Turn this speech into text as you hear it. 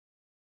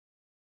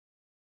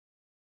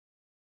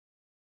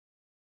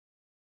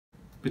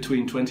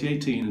Between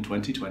 2018 and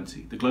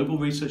 2020, the Global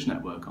Research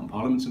Network on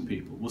Parliaments and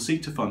People will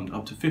seek to fund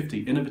up to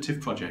 50 innovative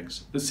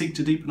projects that seek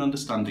to deepen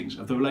understandings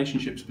of the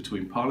relationships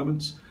between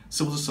parliaments,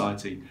 civil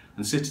society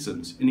and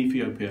citizens in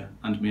Ethiopia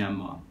and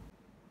Myanmar.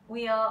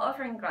 We are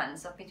offering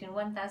grants of between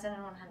 £1,000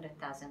 and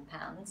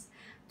 £100,000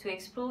 to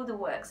explore the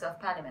works of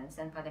parliaments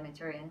and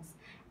parliamentarians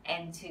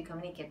and to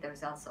communicate the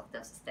results of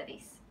those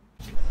studies.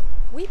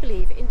 We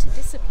believe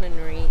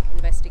interdisciplinary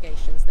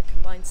investigations that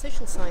combine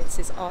social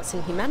sciences, arts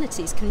and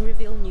humanities can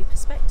reveal new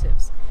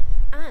perspectives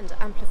and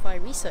amplify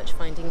research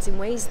findings in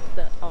ways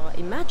that are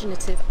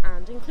imaginative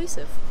and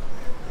inclusive.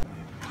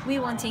 We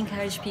want to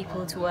encourage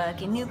people to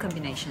work in new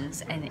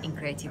combinations and in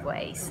creative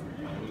ways.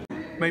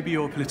 Maybe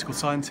you're a political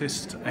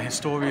scientist, a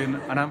historian,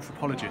 an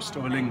anthropologist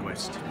or a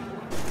linguist.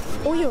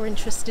 Or you're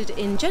interested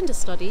in gender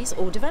studies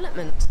or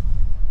development.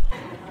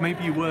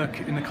 Maybe you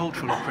work in the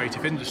cultural or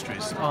creative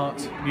industries,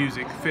 art,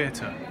 music,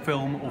 theatre,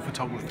 film or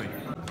photography.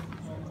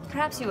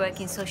 Perhaps you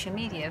work in social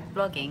media,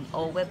 blogging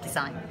or web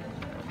design.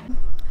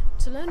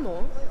 To learn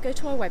more, go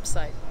to our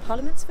website,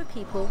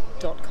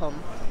 parliamentsforpeople.com,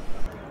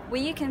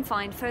 where you can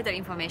find further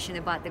information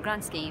about the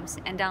grant schemes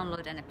and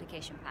download an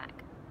application pack.